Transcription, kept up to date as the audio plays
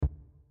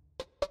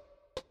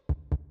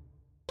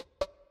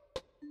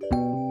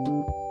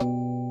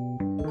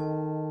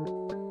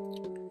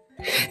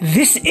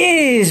This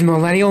is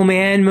Millennial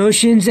Man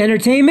Motions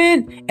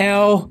Entertainment,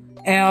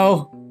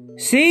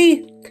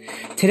 LLC.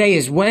 Today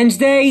is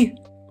Wednesday,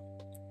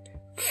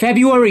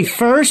 February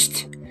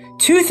 1st,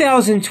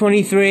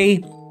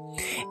 2023.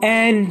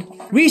 And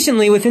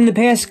recently, within the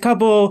past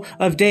couple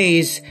of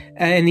days,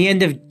 in the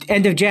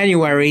end of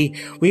January,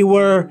 we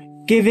were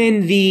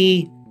given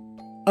the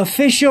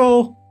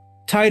official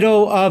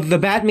title of The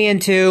Batman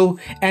 2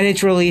 and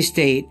its release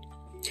date.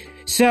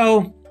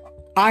 So,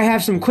 I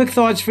have some quick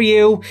thoughts for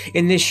you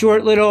in this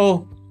short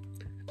little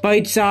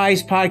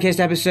bite-sized podcast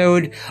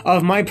episode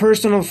of my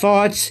personal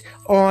thoughts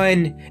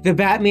on The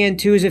Batman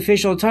 2's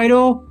official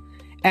title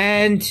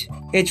and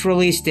its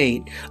release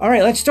date.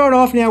 Alright, let's start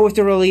off now with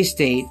the release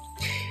date.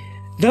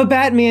 The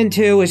Batman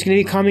 2 is going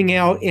to be coming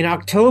out in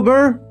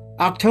October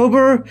of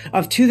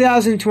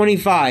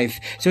 2025.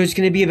 So it's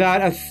going to be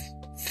about a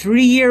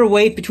 3-year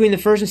wait between the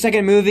first and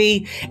second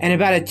movie, and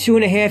about a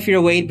 2.5-year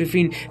wait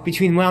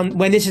between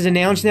when this is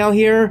announced now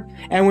here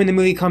and when the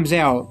movie comes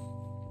out.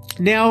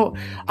 Now,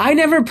 I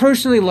never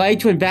personally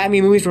liked when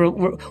Batman movies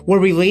were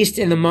released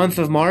in the month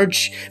of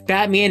March.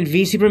 Batman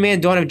v Superman: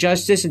 Dawn of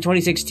Justice in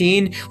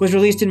 2016 was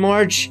released in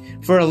March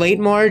for a late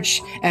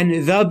March,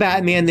 and The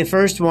Batman, the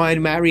first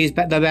one, Matt Reeves'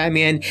 The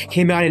Batman,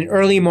 came out in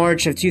early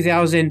March of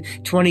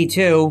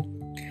 2022.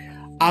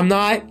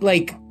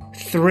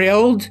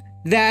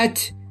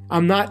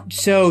 I'm not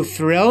so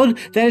thrilled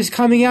that it's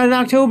coming out in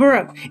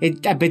October,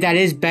 but that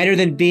is better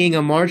than being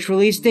a March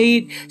release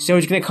date. So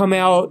it's going to come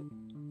out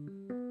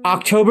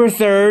October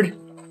 3rd,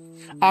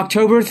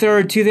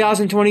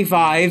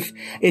 2025.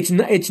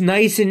 It's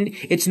nice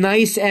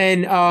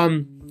and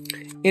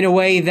in a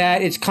way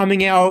that it's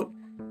coming out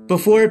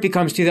before it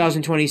becomes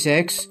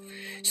 2026.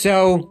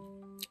 So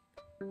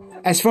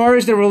as far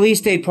as the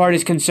release date part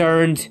is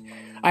concerned,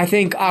 I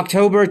think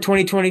October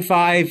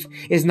 2025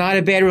 is not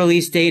a bad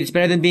release date. It's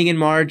better than being in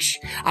March.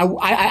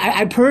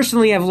 I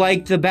personally have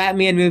liked the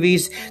Batman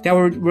movies that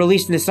were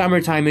released in the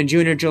summertime in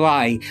June or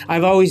July.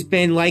 I've always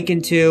been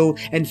likened to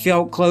and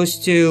felt close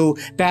to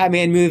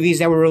Batman movies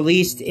that were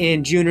released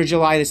in June or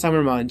July, the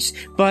summer months.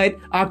 But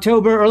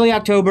early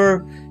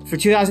October for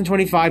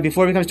 2025,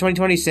 before it becomes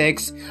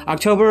 2026,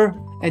 October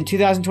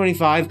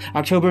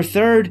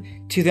 3rd,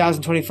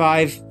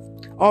 2025.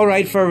 All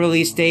right for a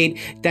release date.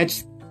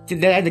 That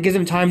gives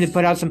them time to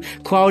put out some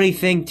quality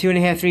thing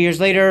 2.5-3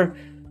 years later,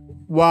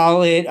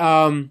 while it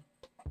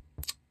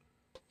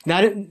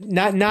not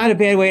a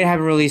bad way to have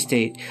a release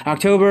date.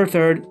 October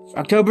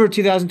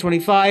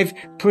 2025,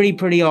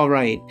 pretty all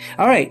right.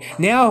 All right,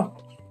 now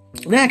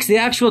next, the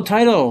actual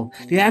title,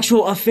 the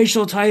actual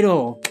official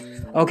title.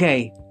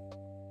 Okay.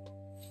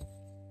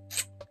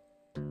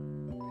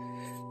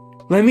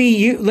 Let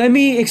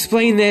me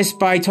explain this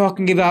by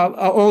talking about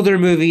older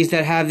movies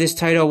that have this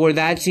title where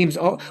that seems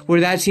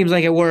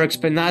like it works,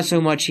 but not so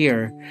much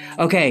here.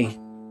 Okay.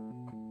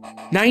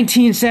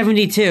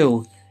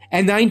 1972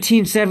 and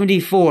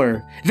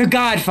 1974, The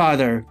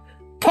Godfather,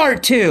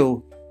 Part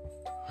 2.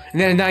 And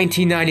then in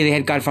 1990 they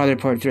had Godfather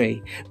Part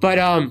 3. But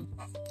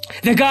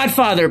The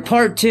Godfather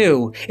Part 2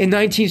 in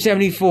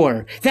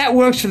 1974. That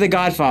works for The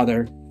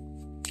Godfather.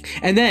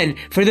 And then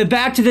for the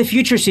Back to the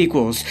Future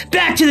sequels,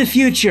 Back to the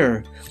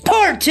Future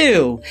Part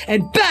 2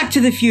 and Back to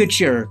the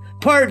Future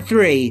Part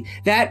 3.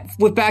 That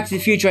with Back to the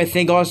Future I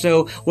think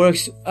also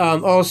works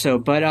also,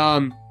 but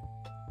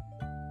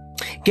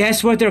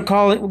guess what they're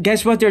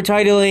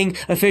titling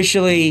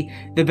officially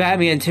The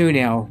Batman 2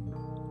 now.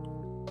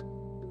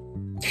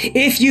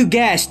 If you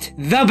guessed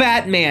The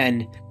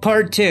Batman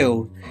Part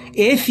 2,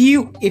 if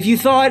you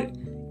thought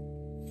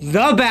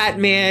The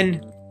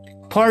Batman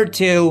Part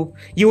 2,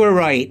 you were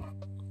right.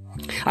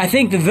 I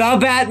think The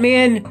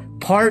Batman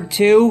Part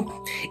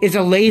 2 is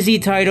a lazy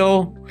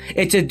title.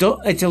 It's a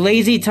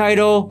lazy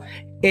title.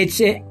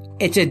 It's a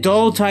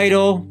dull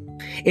title.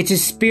 It's a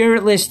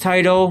spiritless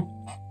title.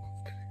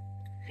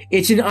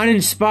 It's an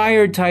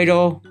uninspired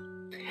title.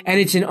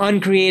 And it's an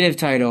uncreative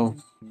title.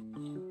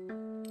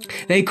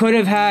 They could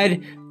have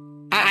had,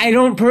 I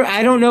don't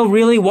know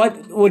really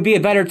what would be a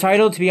better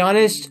title, to be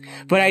honest,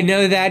 but I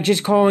know that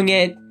just calling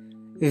it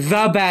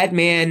The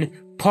Batman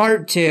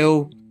Part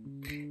 2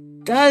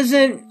 here's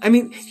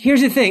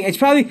the thing. It's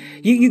probably,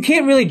 you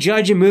can't really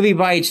judge a movie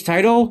by its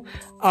title,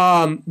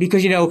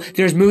 because,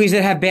 there's movies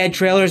that have bad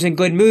trailers and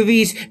good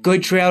movies,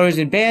 good trailers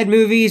and bad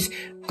movies,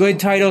 good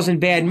titles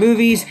and bad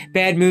movies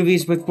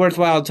with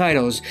worthwhile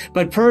titles.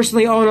 But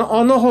personally,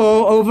 on the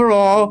whole,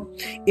 overall,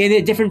 in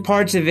the different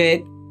parts of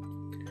it,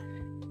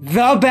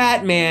 The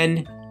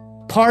Batman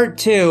Part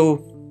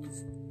 2,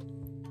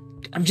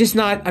 I'm just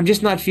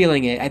not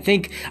feeling it. I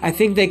think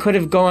they could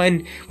have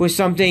gone with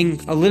something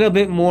a little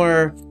bit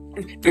more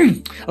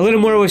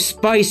with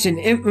spice and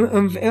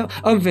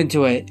oomph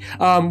into it.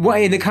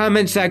 In the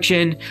comment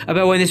section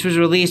about when this was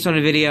released on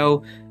a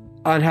video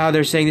on how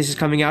they're saying this is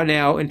coming out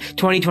now in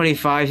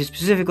 2025,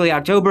 specifically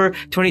October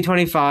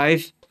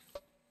 2025,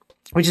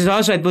 which is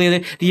also, I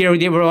believe, the year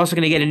we're also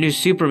going to get a new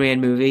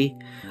Superman movie,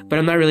 but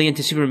I'm not really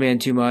into Superman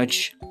too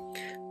much.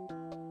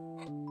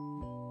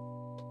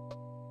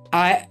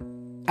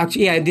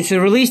 Yeah, this is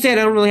a release date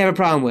I don't really have a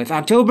problem with.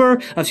 October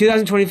of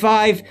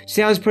 2025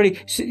 sounds pretty.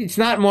 It's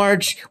not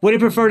March. Would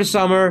have preferred a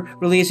summer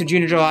release of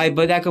June or July,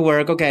 but that could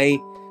work. Okay.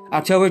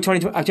 October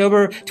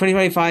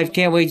 2025.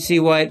 Can't wait to see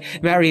what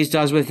Matt Reeves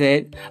does with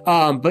it.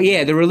 But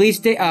yeah, the release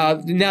date,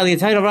 now the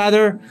title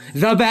rather,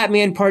 The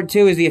Batman Part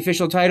 2 is the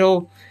official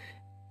title.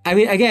 I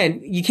mean,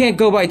 again, you can't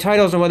go by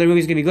titles on whether a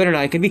movie's gonna be good or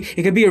not.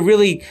 It could be a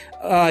really,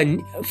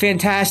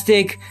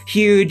 fantastic,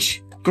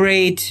 huge,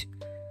 great,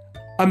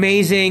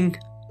 amazing,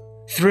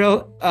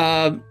 very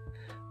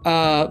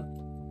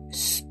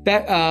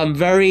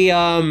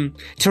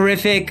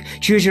terrific,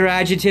 choose your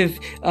adjective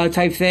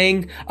type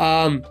thing.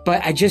 But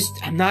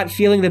I'm not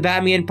feeling The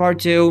Batman Part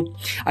 2.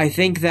 I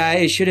think that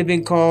it should have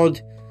been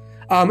called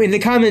in the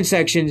comment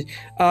section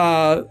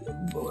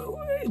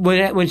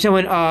when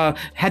someone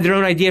had their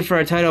own idea for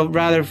a title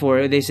rather for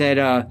it, they said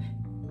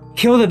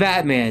Kill the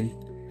Batman.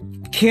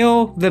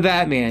 Kill the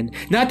Batman.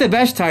 Not the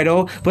best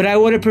title, but I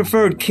would have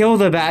preferred Kill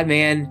the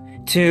Batman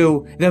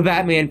to The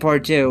Batman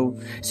Part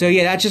 2. So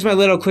yeah, that's just my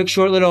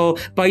short little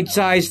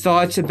bite-sized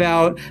thoughts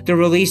about the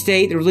release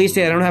date. The release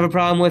date I don't have a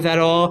problem with at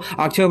all.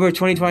 October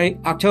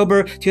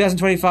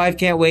 2025,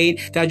 can't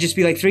wait. That'll just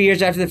be like 3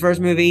 years after the first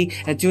movie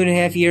and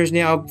 2.5 years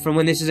now from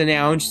when this is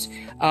announced.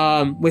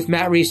 With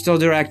Matt Reeves still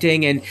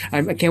directing, and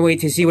I can't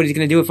wait to see what he's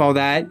gonna do with all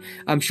that.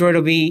 I'm sure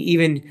it'll be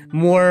even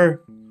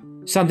more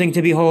something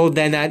to behold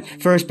than that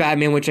first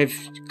Batman, which I've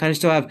kind of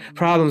still have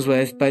problems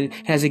with, but it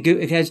has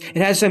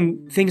some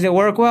things that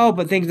work well,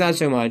 but things not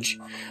so much.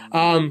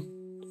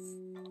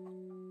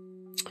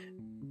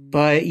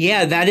 But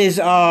yeah, that's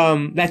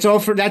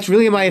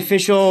really my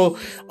official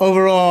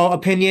overall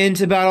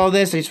opinions about all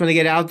this. I just want to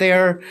get out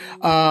there.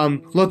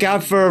 Look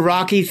out for a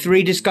Rocky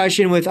 3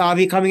 discussion with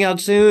Avi coming out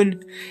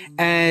soon,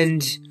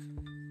 and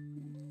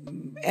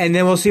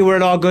then we'll see where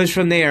it all goes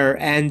from there.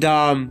 And,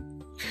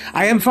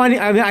 I am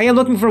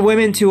looking for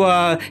women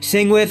to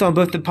sing with on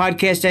both the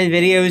podcast and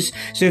videos.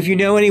 So if you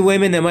know any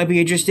women that might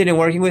be interested in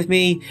working with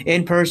me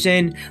in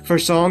person for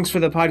songs for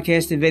the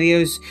podcast and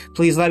videos,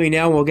 please let me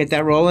know. We'll get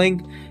that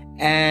rolling.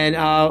 And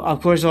of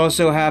course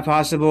also have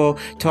possible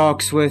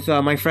talks with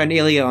my friend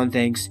Ilya on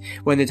things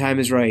when the time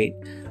is right.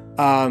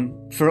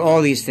 For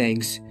all these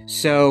things.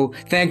 So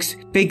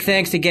big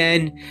thanks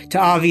again to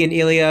Avi and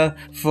Ilya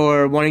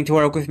for wanting to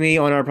work with me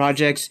on our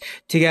projects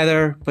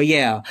together. But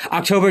yeah,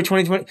 October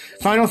 2020,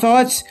 final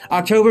thoughts,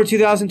 October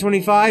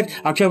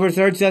 2025, October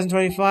 3rd,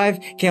 2025.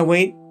 Can't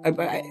wait.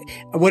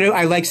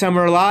 I like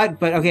summer a lot,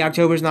 but okay,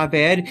 October's not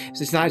bad.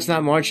 It's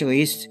not March at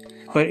least,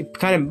 but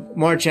kind of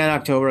March and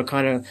October,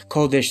 kind of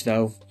coldish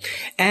though.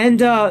 And,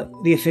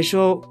 the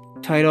official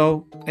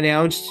title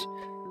announced,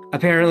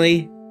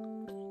 apparently,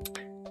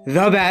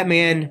 The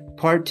Batman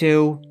Part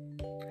 2.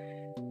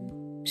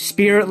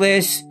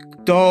 Spiritless,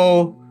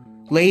 dull,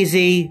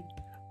 lazy,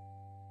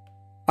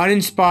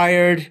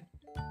 uninspired,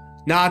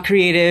 not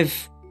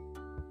creative.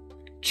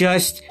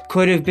 Just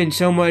could have been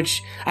so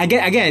much.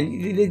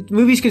 Again,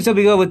 movies can still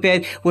be good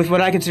with what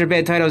I consider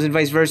bad titles and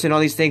vice versa and all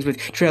these things with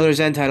trailers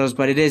and titles,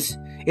 but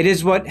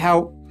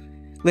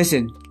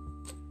listen,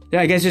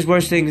 I guess there's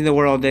worse things in the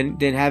world than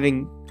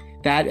having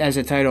that as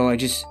a title. I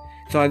just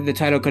thought the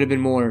title could have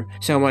been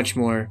so much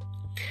more.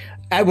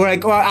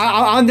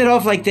 I'll end it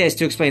off like this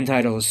to explain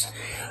titles.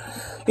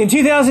 In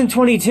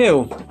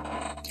 2022,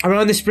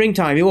 around the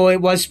springtime, well, it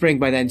was spring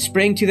by then,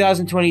 spring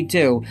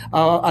 2022,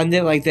 I'll end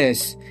it like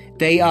this.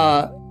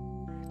 I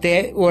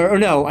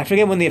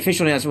forget when the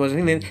official announcement was. I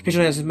think the official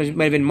announcement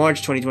might have been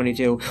March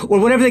 2022, or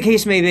whatever the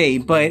case may be,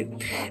 but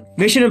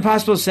Mission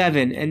Impossible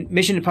 7 and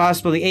Mission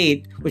Impossible the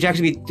 8, which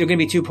actually they're going to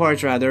be 2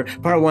 parts rather,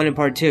 part 1 and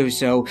part 2,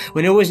 so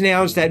when it was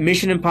announced that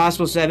Mission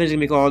Impossible 7 is going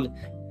to be called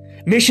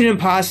Mission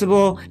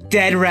Impossible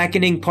Dead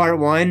Reckoning Part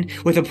 1,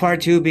 with a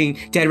Part 2 being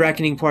Dead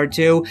Reckoning Part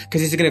 2,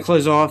 because this is going to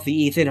close off the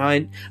Ethan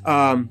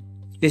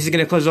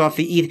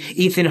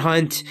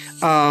Hunt,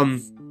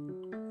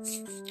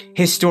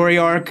 his story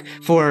arc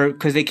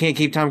because they can't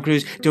keep Tom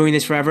Cruise doing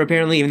this forever,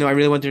 apparently, even though I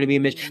really want there to be a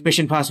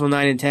Mission Impossible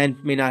 9 and 10.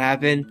 May not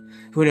happen.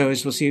 Who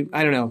knows? We'll see.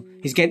 I don't know.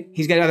 He's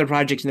got other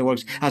projects in the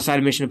works outside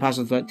of Mission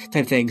Impossible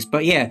type things.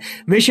 But yeah,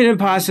 Mission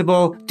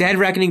Impossible Dead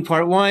Reckoning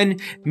Part 1,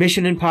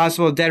 Mission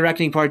Impossible Dead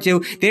Reckoning Part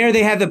 2. There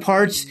they have the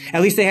parts,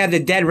 at least they have the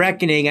Dead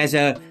Reckoning as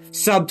a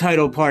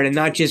subtitle part and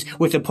not just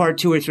with a part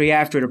 2 or 3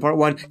 after it, or part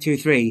 1, 2,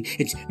 3.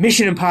 It's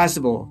Mission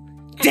Impossible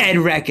Dead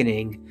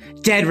Reckoning.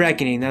 Dead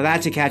Reckoning. Now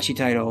that's a catchy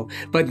title.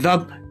 But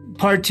the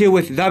part 2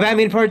 with The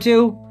Batman Part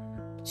 2,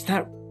 it's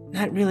not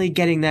really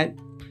getting that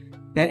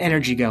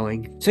energy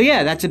going. So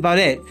yeah, that's about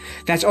it.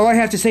 That's all I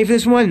have to say for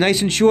this one.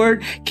 Nice and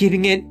short.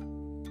 Keeping it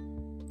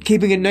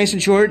nice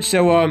and short.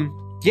 So,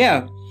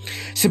 yeah.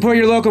 Support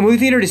your local movie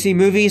theater to see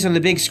movies on the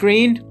big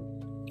screen.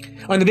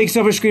 On the big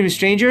silver screen with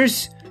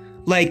strangers.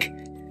 Like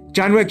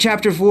John Wick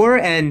Chapter 4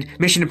 and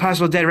Mission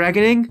Impossible Dead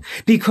Reckoning.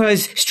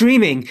 Because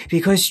streaming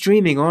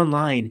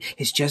online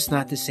is just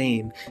not the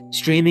same.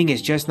 Streaming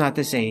is just not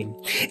the same.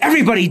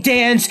 Everybody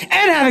dance and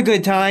have a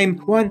good time.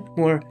 One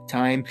more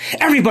time.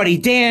 Everybody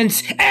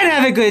dance and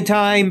have a good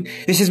time.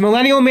 This is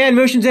Millennial Man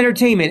Motions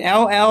Entertainment,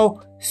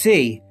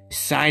 LLC,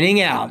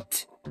 signing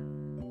out.